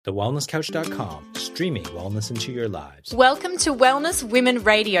TheWellnessCouch.com, streaming wellness into your lives. Welcome to Wellness Women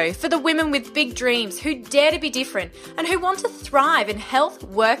Radio for the women with big dreams who dare to be different and who want to thrive in health,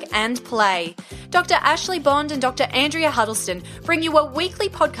 work and play. Dr. Ashley Bond and Dr. Andrea Huddleston bring you a weekly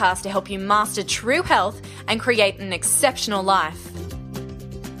podcast to help you master true health and create an exceptional life.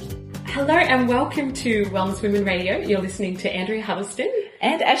 Hello and welcome to Wellness Women Radio. You're listening to Andrea Huddleston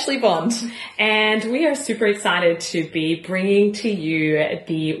and Ashley Bond. And we are super excited to be bringing to you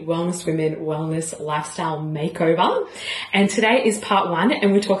the Wellness Women Wellness Lifestyle Makeover. And today is part one,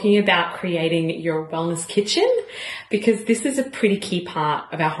 and we're talking about creating your wellness kitchen, because this is a pretty key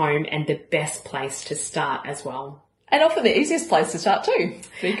part of our home and the best place to start as well. And often the easiest place to start too,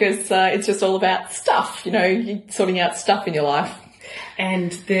 because it's just all about stuff, you're sorting out stuff in your life.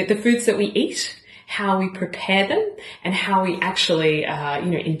 And the foods that we eat, how we prepare them and how we actually,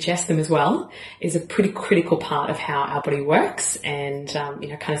 ingest them as well is a pretty critical part of how our body works and,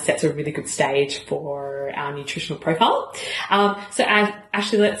 kind of sets a really good stage for our nutritional profile. So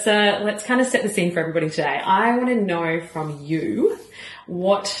Ashley, let's kind of set the scene for everybody today. I want to know from you,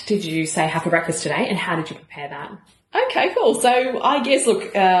 what did you say have for breakfast today and how did you prepare that? Okay, cool. So I guess,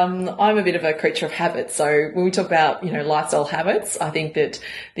 look, I'm a bit of a creature of habit. So when we talk about, lifestyle habits, I think that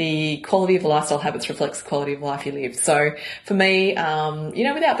the quality of the lifestyle habits reflects the quality of life you live. So for me,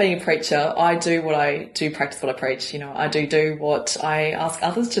 without being a preacher, I do what I do, practice what I preach. I do what I ask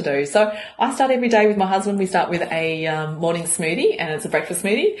others to do. So I start every day with my husband. We start with a morning smoothie, and it's a breakfast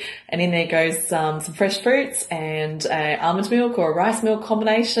smoothie. And in there goes some fresh fruits and almond milk or a rice milk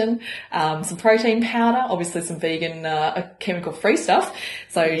combination, some protein powder, obviously some vegan chemical-free stuff.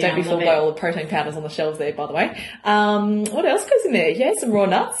 So don't be fooled by all the protein powders on the shelves there, by the way. What else goes in there? Yeah, some raw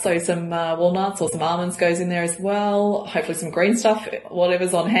nuts. So some walnuts or some almonds goes in there as well. Hopefully some green stuff,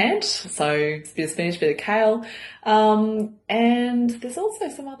 whatever's on hand. So a bit of spinach, bit of kale. And there's also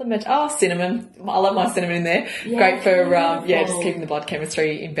some other cinnamon. I love my cinnamon in there. Yeah, great for, just keeping the blood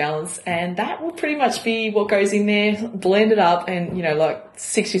chemistry in balance. And that will pretty much be what goes in there. Blend it up and,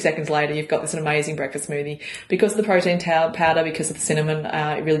 60 seconds later, you've got this amazing breakfast smoothie. Because of the protein powder, because of the cinnamon,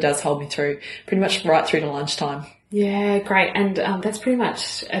 it really does hold me through pretty much right through to lunchtime. Yeah, great. And that's pretty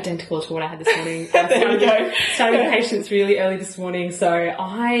much identical to what I had this morning. There we go. Starting patients really early this morning. So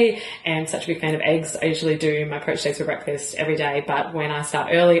I am such a big fan of eggs. I usually do my poached eggs for breakfast every day. But when I start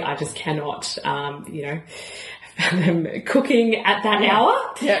early, I just cannot, cooking at that hour.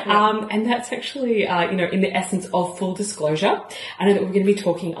 Yeah. And that's actually, in the essence of full disclosure. I know that we're going to be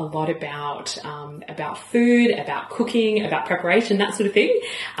talking a lot about food, about cooking, about preparation, that sort of thing.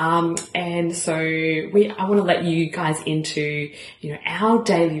 And so I want to let you guys into, our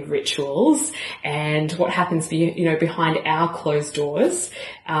daily rituals and what happens, behind our closed doors.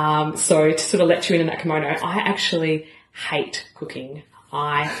 So to sort of let you in that kimono, I actually hate cooking.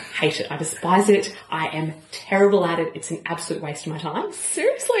 I hate it. I despise it. I am terrible at it. It's an absolute waste of my time.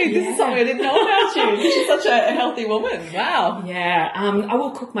 Seriously? This is something I didn't know about you. You're such a healthy woman. Wow. Yeah. I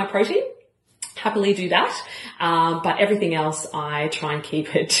will cook my protein. Happily do that. But everything else, I try and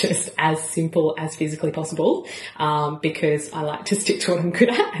keep it just as simple as physically possible, because I like to stick to what I'm good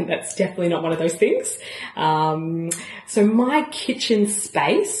at, and that's definitely not one of those things. So my kitchen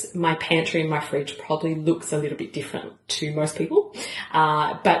space, my pantry and my fridge probably looks a little bit different to most people.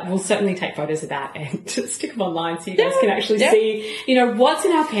 But we'll certainly take photos of that and stick them online so you guys can actually see, what's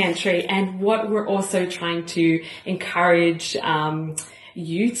in our pantry and what we're also trying to encourage,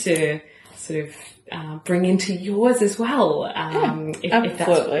 you to sort of bring into yours as well,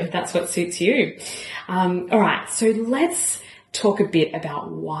 if that's what suits you. All right, so let's talk a bit about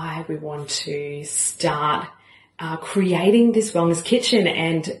why we want to start creating this wellness kitchen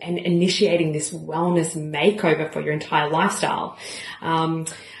and initiating this wellness makeover for your entire lifestyle.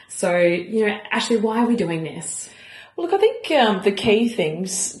 Ashley, why are we doing this? Well, look, I think the key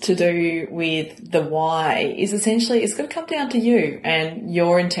things to do with the why is essentially it's going to come down to you and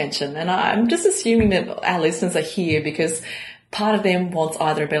your intention. And I'm just assuming that our listeners are here because part of them wants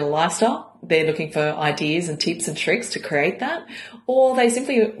either a better lifestyle, they're looking for ideas and tips and tricks to create that, or they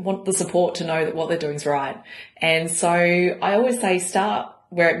simply want the support to know that what they're doing is right. And so I always say start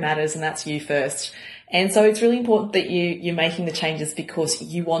where it matters, and that's you first. And so it's really important that you're making the changes because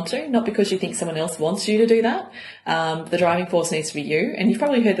you want to, not because you think someone else wants you to do that. The driving force needs to be you. And you've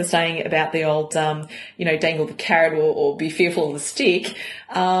probably heard the saying about the old, dangle the carrot or be fearful of the stick.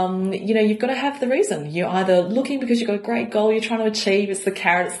 You've got to have the reason. You're either looking because you've got a great goal you're trying to achieve. It's the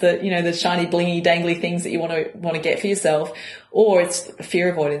carrot, it's the shiny, blingy, dangly things that you want to get for yourself. Or it's fear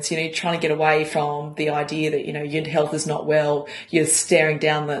avoidance, you're trying to get away from the idea that, your health is not well. You're staring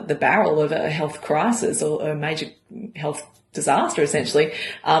down the barrel of a health crisis or a major health disaster essentially.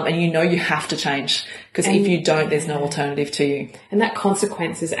 And you have to change, because if you don't, there's no alternative to you. And that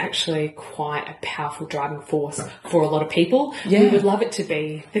consequence is actually quite a powerful driving force for a lot of people. Yeah. We would love it to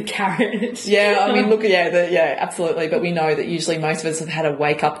be the carrot. Yeah, I mean, look, absolutely. But we know that usually most of us have had a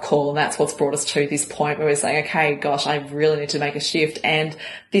wake up call, and that's what's brought us to this point where we're saying, okay, gosh, I really need to make a shift. And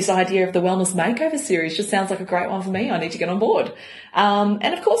this idea of the Wellness Makeover series just sounds like a great one for me. I need to get on board.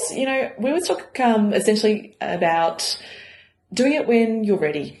 And of course, we always talk essentially about doing it when you're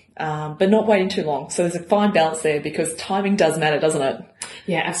ready, but not waiting too long. So there's a fine balance there, because timing does matter, doesn't it?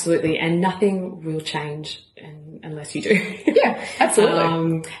 Yeah, absolutely. And nothing will change unless you do. Yeah,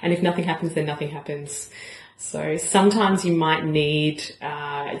 absolutely. And if nothing happens, then nothing happens. So sometimes you might need,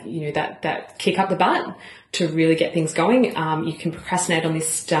 that kick up the butt to really get things going. You can procrastinate on this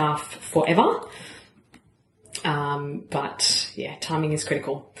stuff forever. But yeah, timing is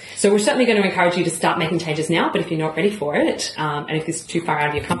critical. So we're certainly going to encourage you to start making changes now, but if you're not ready for it, and if this is too far out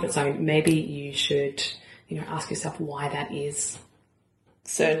of your comfort zone, maybe you should, ask yourself why that is.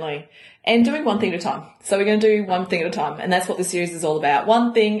 Certainly. And doing one thing at a time. So we're going to do one thing at a time, and that's what the series is all about.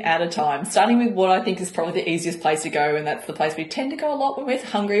 One thing at a time, starting with what I think is probably the easiest place to go, and that's the place we tend to go a lot when we're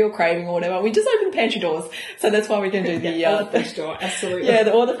hungry or craving or whatever. We just open the pantry doors. So that's why we're going to do the fridge door, absolutely. Yeah,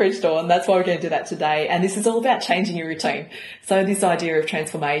 or the fridge door, and that's why we're going to do that today. And this is all about changing your routine. So this idea of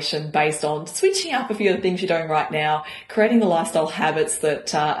transformation based on switching up a few of the things you're doing right now, creating the lifestyle habits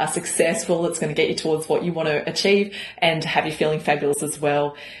that are successful, that's going to get you towards what you want to achieve and have you feeling fabulous as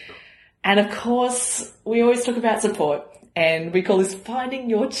well. And of course, we always talk about support, and we call this finding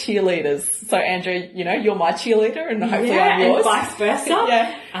your cheerleaders. So Andrea, you're my cheerleader, and hopefully I'm yours. And vice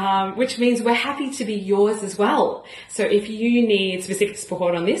versa. Which means we're happy to be yours as well. So if you need specific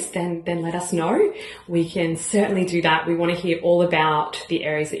support on this, then let us know. We can certainly do that. We want to hear all about the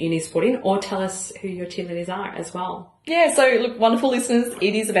areas that you need support in, or tell us who your cheerleaders are as well. Yeah, so look, wonderful listeners,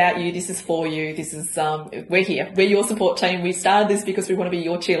 it is about you. This is for you. This is, we're here. We're your support team. We started this because we want to be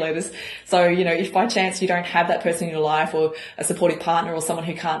your cheerleaders. So, if by chance you don't have that person in your life, or a supportive partner, or someone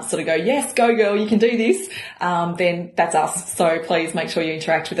who can't sort of go, yes, go girl, you can do this, then that's us. So please make sure you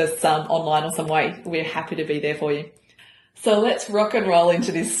interact with us online or some way. We're happy to be there for you. So let's rock and roll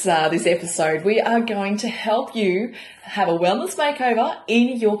into this episode. We are going to help you have a wellness makeover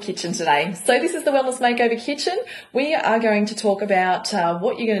in your kitchen today. So this is the Wellness Makeover Kitchen. We are going to talk about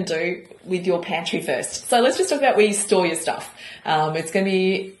what you're going to do with your pantry first. So let's just talk about where you store your stuff. It's going to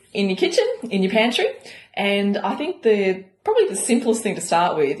be in your kitchen, in your pantry. And I think probably the simplest thing to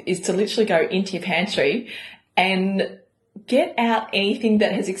start with is to literally go into your pantry and get out anything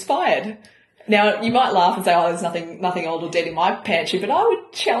that has expired. Now, you might laugh and say, there's nothing old or dead in my pantry, but I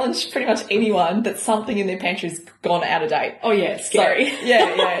would challenge pretty much anyone that something in their pantry's gone out of date. Oh yeah, it's scary. So,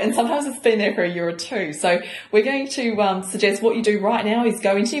 yeah, and sometimes it's been there for a year or two. So we're going to suggest what you do right now is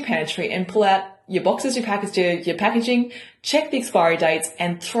go into your pantry and pull out your boxes, your packaging, check the expiry dates,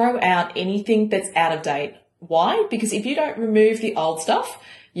 and throw out anything that's out of date. Why? Because if you don't remove the old stuff,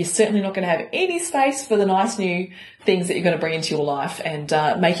 you're certainly not going to have any space for the nice new things that you're going to bring into your life. And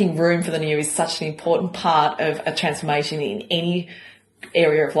making room for the new is such an important part of a transformation in any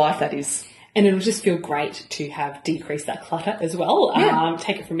area of life, that is. And it'll just feel great to have decreased that clutter as well. Yeah.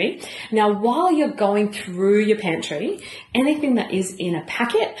 Take it from me. Now, while you're going through your pantry, anything that is in a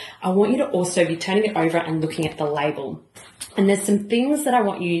packet, I want you to also be turning it over and looking at the label. And there's some things that I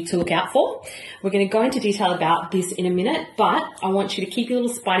want you to look out for. We're going to go into detail about this in a minute, but I want you to keep your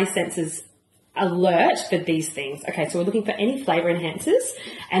little spidey senses alert for these things. Okay, so we're looking for any flavour enhancers,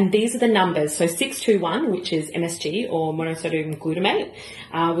 and these are the numbers. So 621, which is MSG or monosodium glutamate.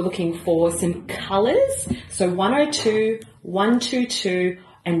 We're looking for some colours. So 102, 122,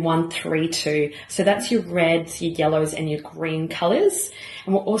 and 132. So that's your reds, your yellows, and your green colours.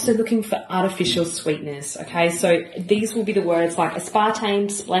 And we're also looking for artificial sweeteners. Okay, so these will be the words like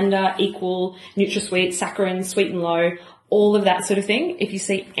aspartame, Splenda, Equal, NutraSweet, saccharin, Sweet and Low, all of that sort of thing. If you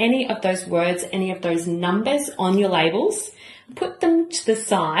see any of those words, any of those numbers on your labels, put them to the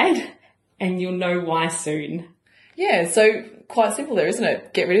side and you'll know why soon. Yeah, so quite simple there, isn't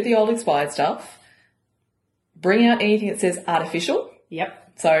it? Get rid of the old expired stuff. Bring out anything that says artificial. Yep.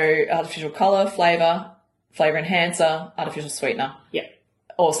 So artificial colour, flavour enhancer, artificial sweetener. Yep.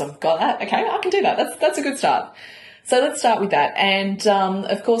 Awesome. Got that? Okay, I can do that. That's a good start. So let's start with that. And,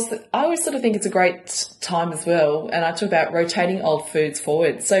 of course, I always sort of think it's a great time as well. And I talk about rotating old foods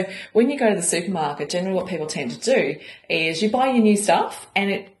forward. So when you go to the supermarket, generally what people tend to do is you buy your new stuff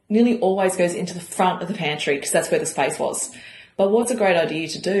and it nearly always goes into the front of the pantry because that's where the space was. But what's a great idea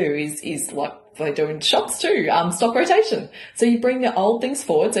to do is like they do in shops too, stock rotation. So you bring the old things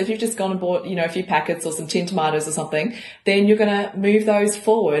forward. So if you've just gone and bought, a few packets or some tin tomatoes or something, then you're going to move those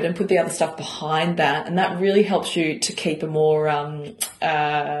forward and put the other stuff behind that. And that really helps you to keep a more,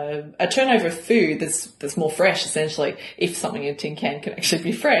 a turnover of food that's more fresh, essentially. If something in a tin can actually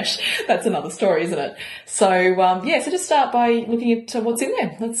be fresh, that's another story, isn't it? So, so just start by looking at what's in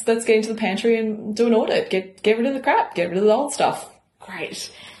there. Let's get into the pantry and do an audit. Get rid of the crap, get rid of the old stuff.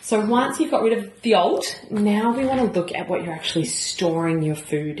 Great. So once you've got rid of the old, now we want to look at what you're actually storing your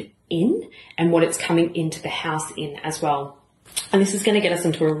food in and what it's coming into the house in as well. And this is going to get us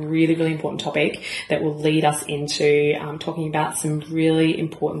into a really, really important topic that will lead us into talking about some really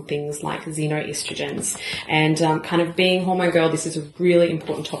important things like xenoestrogens. And kind of being hormone girl, this is a really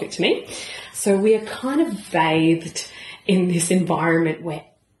important topic to me. So we are kind of bathed in this environment where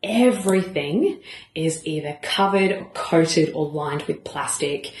everything is either covered or coated or lined with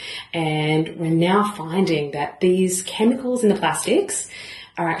plastic. And we're now finding that these chemicals in the plastics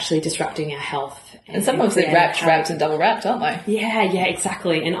are actually disrupting our health. And sometimes they're wrapped and double wrapped, aren't they? Yeah,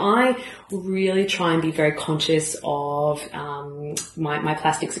 exactly. And I really try and be very conscious of my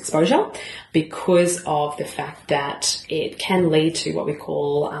plastics exposure because of the fact that it can lead to what we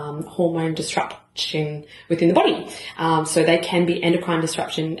call hormone disruption within the body. So they can be endocrine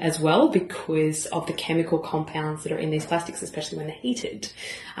disruption as well because of the chemical compounds that are in these plastics, especially when they're heated.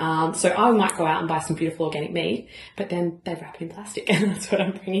 So I might go out and buy some beautiful organic meat, but then they wrap it in plastic and that's what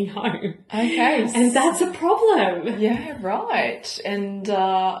I'm bringing home. Okay. And that's a problem. Yeah, right. And,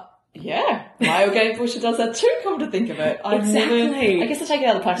 my organic butcher does that too, come to think of it. Exactly. I guess I take it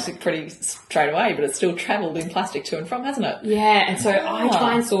out of the plastic pretty straight away, but it's still travelled in plastic to and from, hasn't it? Yeah, and so I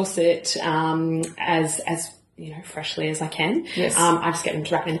try and source it as freshly as I can. Yes. I just get them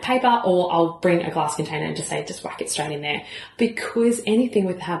to wrap it in the paper, or I'll bring a glass container and just whack it straight in there. Because anything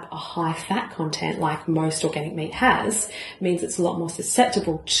with have a high fat content, like most organic meat has, means it's a lot more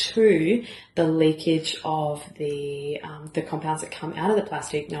susceptible to the leakage of the compounds that come out of the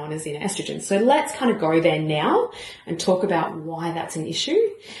plastic known as xenoestrogens. So let's kind of go there now and talk about why that's an issue.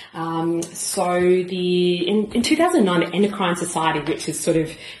 In 2009, the Endocrine Society, which is sort of,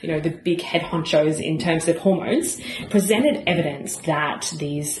 the big head honchos in terms of hormones, presented evidence that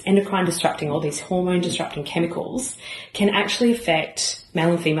these endocrine disrupting or these hormone disrupting chemicals can actually affect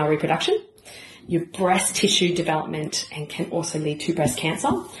male and female reproduction, your breast tissue development, and can also lead to breast cancer,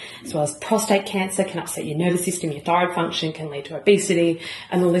 as well as prostate cancer, can upset your nervous system, your thyroid function, can lead to obesity,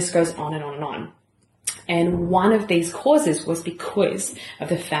 and the list goes on and on and on. And one of these causes was because of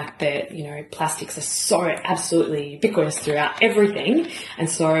the fact that, plastics are so absolutely ubiquitous throughout everything. And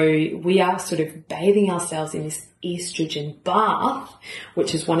so we are sort of bathing ourselves in this estrogen bath,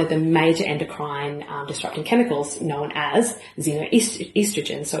 which is one of the major endocrine disrupting chemicals known as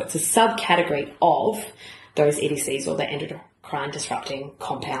xenoestrogen. So it's a subcategory of those EDCs, or the endocrine disrupting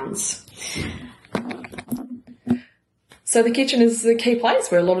compounds. So the kitchen is the key place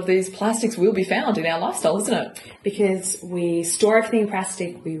where a lot of these plastics will be found in our lifestyle, isn't it? Because we store everything in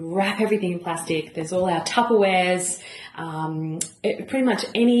plastic, we wrap everything in plastic, there's all our Tupperwares, pretty much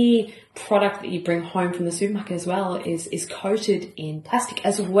any product that you bring home from the supermarket as well is coated in plastic,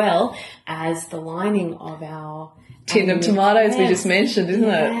 as well as the lining of our tin of tomatoes we just mentioned, isn't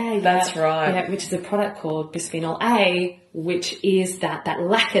it? That's right. Yeah, which is a product called bisphenol A, which is that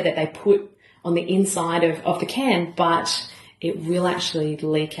lacquer that they put on the inside of the can, but it will actually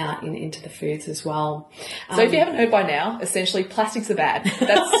leak out into the foods as well. So if you haven't heard by now, essentially plastics are bad.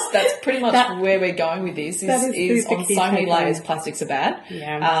 That's pretty much where we're going with this, is on so many layers plastics are bad.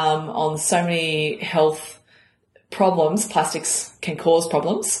 Yeah. On so many health problems, plastics can cause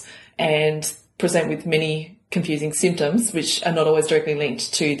problems and present with many confusing symptoms, which are not always directly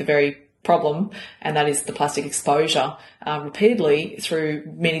linked to the very problem, and that is the plastic exposure repeatedly through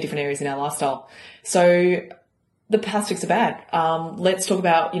many different areas in our lifestyle. So the plastics are bad. Let's talk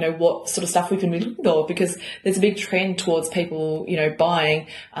about, what sort of stuff we can be looking for, because there's a big trend towards people, buying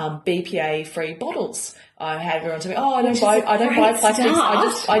BPA-free bottles. I had everyone tell me, I don't buy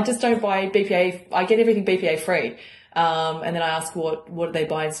plastics. I just don't buy BPA. I get everything BPA-free. And then I ask, what do they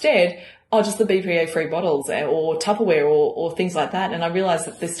buy instead? Oh, just the BPA-free bottles or Tupperware or things like that. And I realised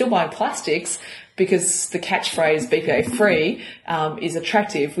that they're still buying plastics because the catchphrase BPA-free is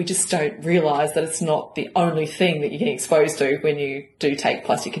attractive. We just don't realise that it's not the only thing that you're getting exposed to when you do take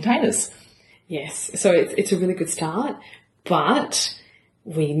plastic containers. Yes, so it's a really good start, but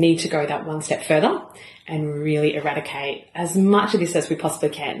we need to go that one step further and really eradicate as much of this as we possibly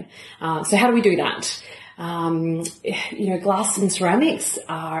can. So how do we do that? Glass and ceramics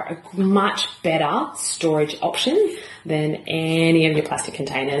are a much better storage option than any of your plastic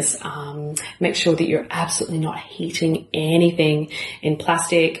containers. Make sure that you're absolutely not heating anything in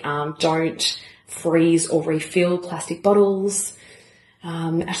plastic. Don't freeze or refill plastic bottles.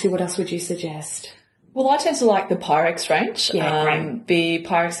 Ashley, what else would you suggest? Well, I tend to like the Pyrex range. Yeah, great. The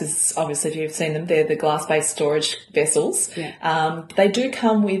Pyrex is, obviously, if you've seen them, they're the glass-based storage vessels. Yeah. They do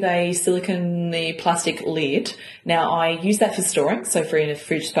come with a silicone plastic lid. Now, I use that for storing, so for in a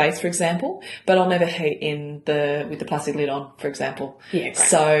fridge space, for example, but I'll never heat with the plastic lid on, for example. Yeah, great.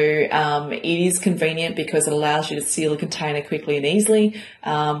 So, it is convenient because it allows you to seal a container quickly and easily,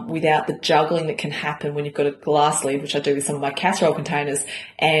 without the juggling that can happen when you've got a glass lid, which I do with some of my casserole containers.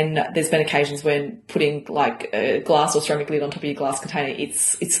 And there's been occasions when putting like a glass or ceramic lid on top of your glass container,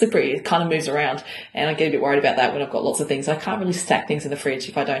 it's slippery. It kind of moves around, and I get a bit worried about that when I've got lots of things. I can't really stack things in the fridge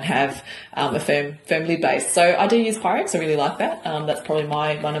if I don't have a firm lid base. So I do use Pyrex. I really like that. That's probably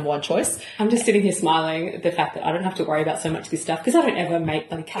my number one choice. I'm just sitting here smiling at the fact that I don't have to worry about so much of this stuff because I don't ever make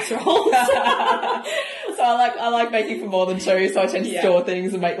bloody casseroles. So I like making for more than two, so I tend to store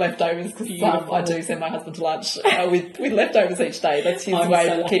things and make leftovers because I do send my husband to lunch with leftovers each day. That's his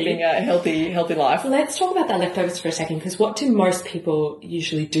way of keeping a healthy life. Let's talk about that leftovers for a second, because what do most people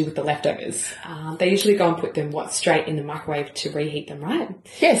usually do with the leftovers? They usually go and put them straight in the microwave to reheat them, right?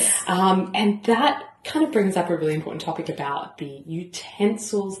 Yes. And that kind of brings up a really important topic about the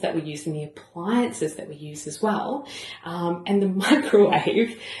utensils that we use and the appliances that we use as well. And the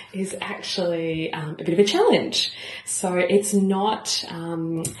microwave is actually a bit of a challenge. So it's not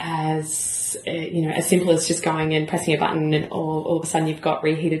as simple as just going and pressing a button and all of a sudden you've got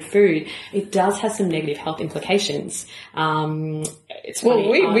reheated food. It does have some negative health implications. It's funny.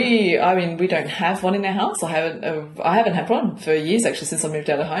 We don't have one in our house. I haven't had one for years actually since I moved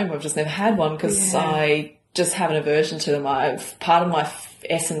out of home. I've just never had one because I just have an aversion to them. Part of my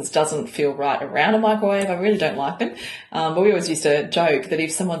essence doesn't feel right around a microwave. I really don't like them. But we always used to joke that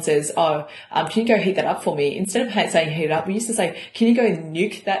if someone says, can you go heat that up for me? Instead of saying heat it up, we used to say, can you go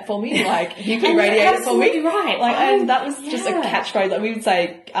nuke that for me? Like, you can radiate it for me. Right. And that was just a catchphrase. Like, we would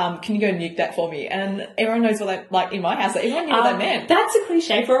say, can you go nuke that for me? And everyone knows what that, like in my house, everyone knew what that meant. That's a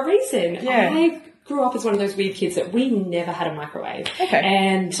cliche for a reason. Yeah. I grew up as one of those weird kids that we never had a microwave. Okay.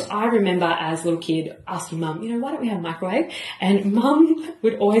 And I remember as a little kid asking Mum, why don't we have a microwave? And Mum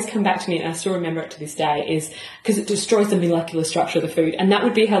would always come back to me, and I still remember it to this day, is because it destroys the molecular structure of the food. And that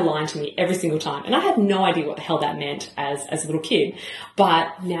would be her line to me every single time. And I had no idea what the hell that meant as a little kid.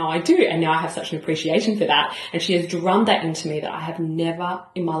 But now I do, and now I have such an appreciation for that. And she has drummed that into me that I have never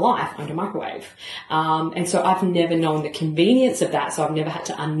in my life owned a microwave. And so I've never known the convenience of that, so I've never had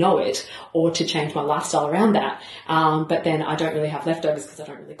to unknow it or to change my lifestyle around that. But then I don't really have leftovers because I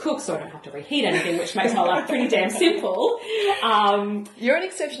don't really cook, so I don't have to reheat anything, which makes my life pretty damn simple. You're an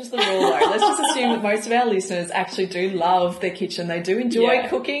exception to the rule though. Let's just assume that most of our listeners actually do love their kitchen. They do enjoy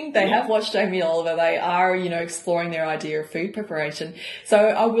cooking. They have watched Jamie Oliver. They are, exploring their idea of food preparation. So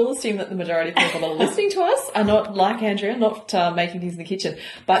I will assume that the majority of people that are listening to us are not like Andrea, not making things in the kitchen.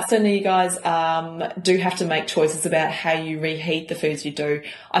 But certainly you guys do have to make choices about how you reheat the foods you do.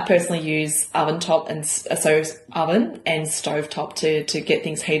 I personally use oven top and stove top to get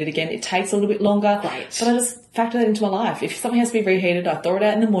things heated again. It takes a little bit longer, right, but I just factor that into my life. If something has to be reheated, I throw it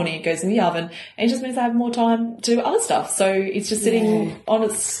out in the morning, it goes in the oven, and it just means I have more time to do other stuff. So it's just sitting on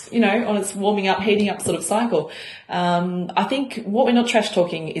its, on its warming up, heating up sort of cycle. I think what we're not trash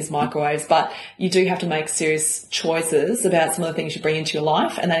talking is microwaves, but you do have to make serious choices about some of the things you bring into your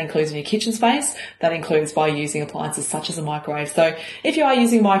life, and that includes in your kitchen space. That includes by using appliances such as a microwave. So if you are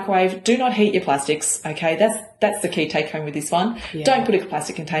using a microwave, do not heat your plastics, okay? That's the key take home with this one. Yeah. Don't put a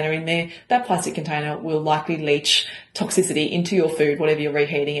plastic container in there. That plastic container will likely leach toxicity into your food, whatever you're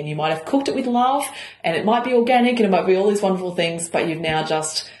reheating, and you might have cooked it with love, and it might be organic, and it might be all these wonderful things, but you've now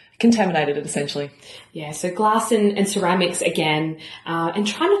just contaminated it essentially. Yeah, so glass and ceramics again, and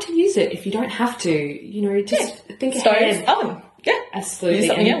try not to use it if you don't have to. Just think ahead. Oven. Yeah, absolutely. Use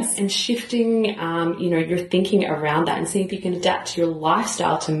something else. And shifting, your thinking around that, and see if you can adapt your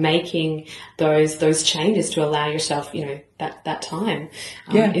lifestyle to making those changes to allow yourself, that time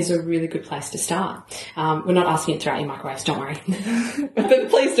is a really good place to start. We're not asking you to throw out your microwaves, don't worry. But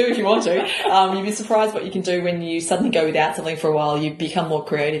please do if you want to. You'd be surprised what you can do when you suddenly go without something for a while. You become more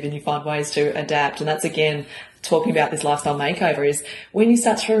creative and you find ways to adapt. And that's, again, talking about this lifestyle makeover, is when you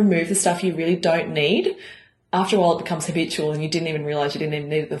start to remove the stuff you really don't need, after a while it becomes habitual and you didn't even realise you didn't even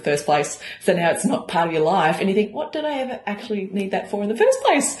need it in the first place. So now it's not part of your life and you think, what did I ever actually need that for in the first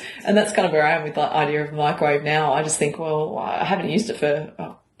place? And that's kind of where I am with the idea of a microwave now. I just think, well, I haven't used it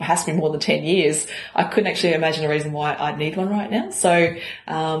for has to be more than 10 years. I couldn't actually imagine a reason why I'd need one right now. So,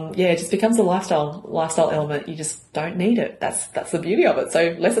 it just becomes a lifestyle element. You just don't need it. That's the beauty of it.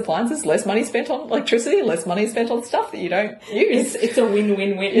 So less appliances, less money spent on electricity, less money spent on stuff that you don't use. It's a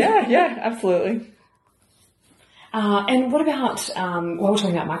win-win-win. Yeah, absolutely. And what about, while we're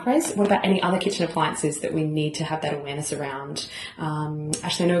talking about microwaves, what about any other kitchen appliances that we need to have that awareness around?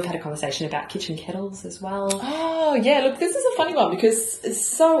 Actually, I know we've had a conversation about kitchen kettles as well. Oh, yeah, look, this is a funny one because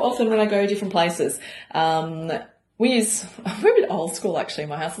so often when I go to different places, we're a bit old school actually in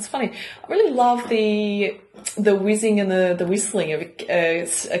my house. It's funny. I really love the whizzing and the whistling of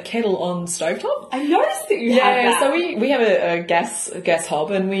a kettle on stovetop. I noticed that you have that. So we have a gas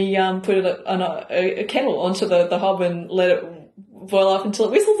hob, and we put a kettle onto the hob and let it boil up until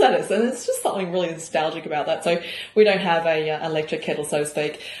it whistles at us, and it's just something really nostalgic about that. So we don't have a electric kettle, so to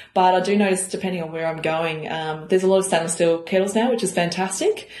speak, but I do notice depending on where I'm going, there's a lot of stainless steel kettles now, which is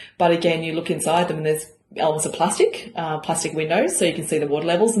fantastic. But again, you look inside them and there's elements of plastic windows, so you can see the water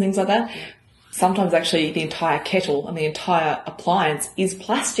levels and things like that. Sometimes actually the entire kettle and the entire appliance is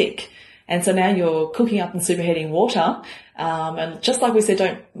plastic. And so now you're cooking up and superheating water. And just like we said,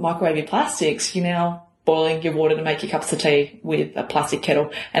 don't microwave your plastics, you're now boiling your water to make your cups of tea with a plastic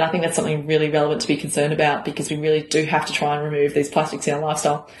kettle. And I think that's something really relevant to be concerned about, because we really do have to try and remove these plastics in our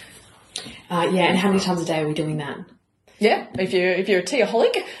lifestyle. And how many times a day are we doing that? Yeah, if you're a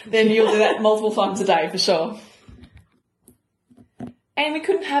teaholic, then you'll do that multiple times a day for sure. And we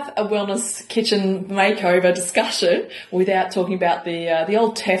couldn't have a wellness kitchen makeover discussion without talking about the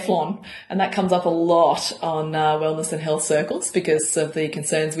old Teflon, and that comes up a lot on wellness and health circles because of the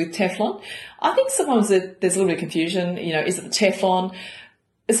concerns with Teflon. I think sometimes there's a little bit of confusion. Is it the Teflon?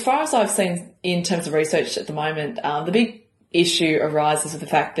 As far as I've seen in terms of research at the moment, the big issue arises with the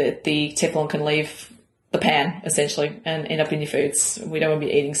fact that the Teflon can leave the pan, essentially, and end up in your foods. We don't want to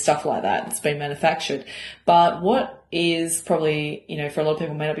be eating stuff like that. It's been manufactured. But what is probably, for a lot of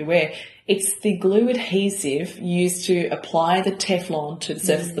people may not be aware, it's the glue adhesive used to apply the Teflon to the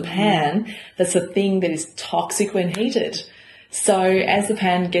surface of the pan that's the thing that is toxic when heated. So as the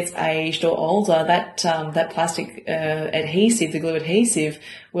pan gets aged or older, that plastic adhesive, the glue adhesive,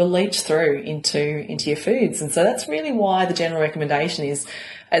 will leach through into your foods. And so that's really why the general recommendation is,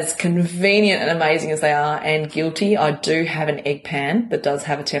 as convenient and amazing as they are, and guilty, I do have an egg pan that does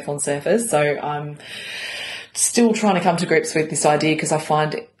have a Teflon surface. So I'm still trying to come to grips with this idea, because I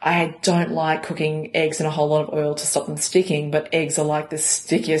find I don't like cooking eggs in a whole lot of oil to stop them sticking, but eggs are like the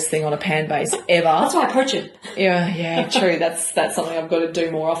stickiest thing on a pan base ever. That's why I poach them. Yeah, true. That's something I've got to do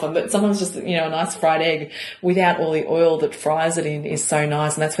more often. But sometimes just, a nice fried egg without all the oil that fries it in is so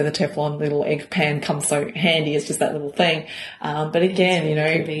nice. And that's where the Teflon little egg pan comes so handy. It's just that little thing. But again,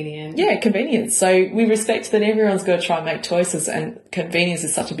 convenient. Yeah, convenience. So we respect that everyone's got to try and make choices, and convenience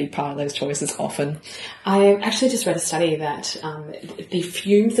is such a big part of those choices often. I actually just read a study that the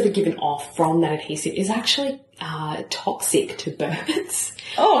fumes that are given off from that adhesive is actually toxic to birds.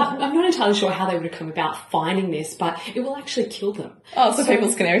 Oh. I'm not entirely sure how they would have come about finding this, but it will actually kill them. Oh, so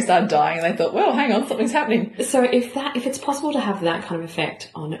people's canaries started dying and they thought, well, hang on, something's happening. So if it's possible to have that kind of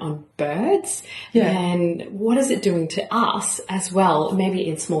effect on birds, yeah, then what is it doing to us as well? Maybe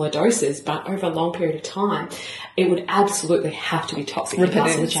in smaller doses, but over a long period of time, it would absolutely have to be toxic.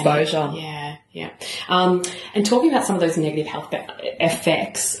 Repeated exposure. Yeah. And talking about some of those negative health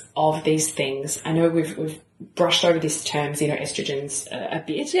effects of these things, I know we've brushed over this term xenoestrogens a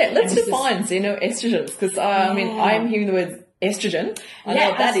bit. Yeah, let's define xenoestrogens, because I'm hearing the word estrogen. I know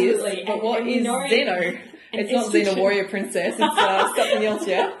what that is, but what is xeno? It's not Xena Warrior Princess. It's something else,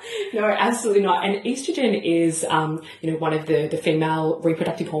 yeah? No, absolutely not. And estrogen is, one of the female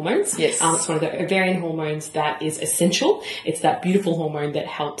reproductive hormones. Yes. It's one of the ovarian hormones that is essential. It's that beautiful hormone that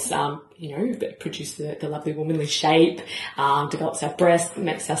helps, produce the lovely womanly shape, develops our breasts,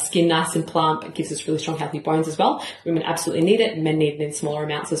 makes our skin nice and plump, it gives us really strong, healthy bones as well. Women absolutely need it, and men need it in smaller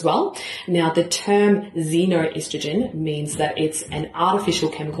amounts as well. Now, the term xenoestrogen means that it's an artificial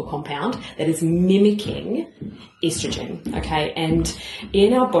chemical compound that is mimicking estrogen, okay? And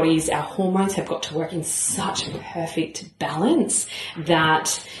in our bodies, our hormones have got to work in such a perfect balance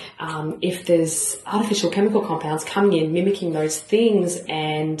that if there's artificial chemical compounds coming in, mimicking those things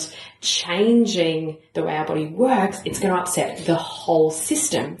and changing the way our body works, it's going to upset the whole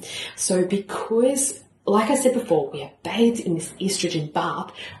system. So because, like I said before, we are bathed in this estrogen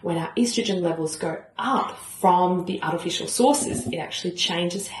bath, when our estrogen levels go up from the artificial sources, it actually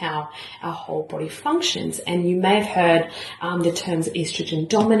changes how our whole body functions. And you may have heard the terms estrogen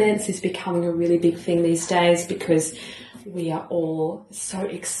dominance is becoming a really big thing these days because we are all so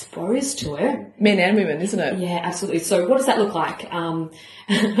exposed to it. Men and women, isn't it? Yeah, absolutely. So what does that look like?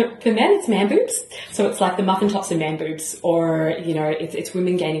 For men, it's man boobs. So it's like the muffin tops of man boobs, or, you know, it's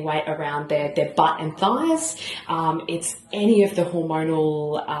women gaining weight around their butt and thighs. It's any of the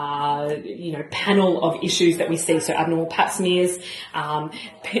hormonal, panel of issues that we see. So abnormal pap smears,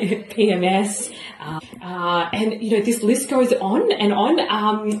 PMS, and, you know, this list goes on and on.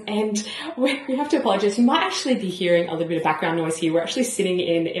 And we have to apologize. You might actually be hearing a little bit of background noise here. We're actually sitting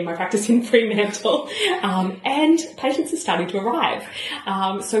in my practice in Fremantle, and patients are starting to arrive.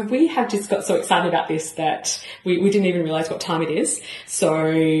 So we have just got so excited about this that we didn't even realize what time it is. So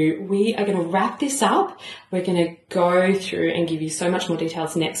we are going to wrap this up. We're going to go through and give you so much more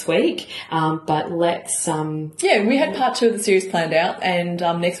details next week. But let's... we had part 2 of the series planned out, and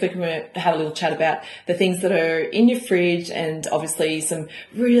next week we're going to have a little chat about the things that are in your fridge, and obviously some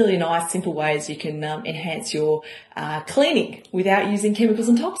really nice, simple ways you can enhance your cleaning without using chemicals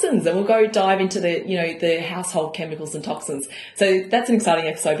and toxins. And we'll go dive into the household chemicals and toxins. So that's an exciting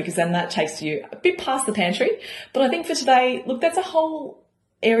episode, because then that takes you a bit past the pantry. But I think for today, look, that's a whole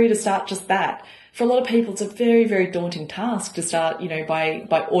area to start, just that. For a lot of people, it's a very, very daunting task to start,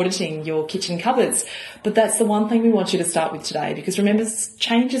 by auditing your kitchen cupboards. But that's the one thing we want you to start with today, because remember,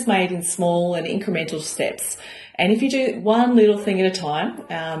 change is made in small and incremental steps. And if you do one little thing at a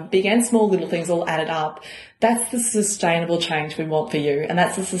time, big and small little things all added up, that's the sustainable change we want for you. And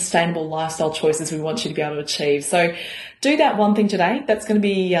that's the sustainable lifestyle choices we want you to be able to achieve. So do that one thing today. That's going to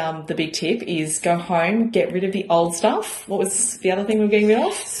be the big tip, is go home, get rid of the old stuff. What was the other thing we were getting rid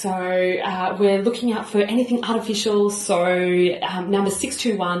of? So we're looking out for anything artificial. So number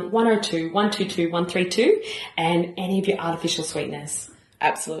 621, 102, 122, 132, and any of your artificial sweeteners.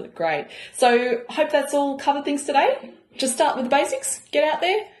 Absolutely. Great. So hope that's all covered things today. Just start with the basics. Get out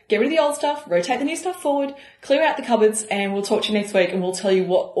there, get rid of the old stuff, rotate the new stuff forward, clear out the cupboards, and we'll talk to you next week, and we'll tell you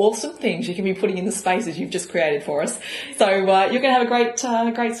what awesome things you can be putting in the spaces you've just created for us. So you're going to have a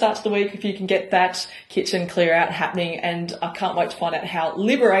great start to the week if you can get that kitchen clear out happening, and I can't wait to find out how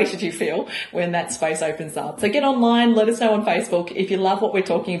liberated you feel when that space opens up. So get online, let us know on Facebook. If you love what we're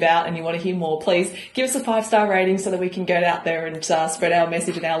talking about and you want to hear more, please give us a 5-star rating so that we can get out there and spread our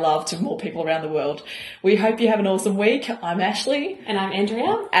message and our love to more people around the world. We hope you have an awesome week. I'm Ashley. And I'm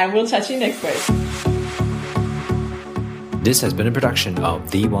Andrea. And we'll chat to you next week. This has been a production of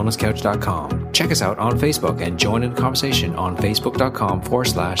TheWellnessCouch.com. Check us out on Facebook and join in the conversation on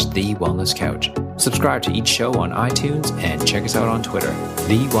Facebook.com/The Wellness Couch. Subscribe to each show on iTunes and check us out on Twitter.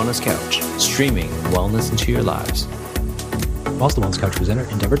 The Wellness Couch, streaming wellness into your lives. Whilst the Wellness Couch presenter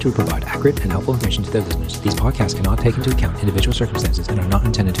endeavor to provide accurate and helpful information to their listeners, these podcasts cannot take into account individual circumstances and are not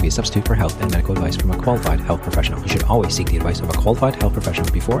intended to be a substitute for health and medical advice from a qualified health professional. You should always seek the advice of a qualified health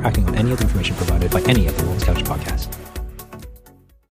professional before acting on any of the information provided by any of the Wellness Couch podcasts.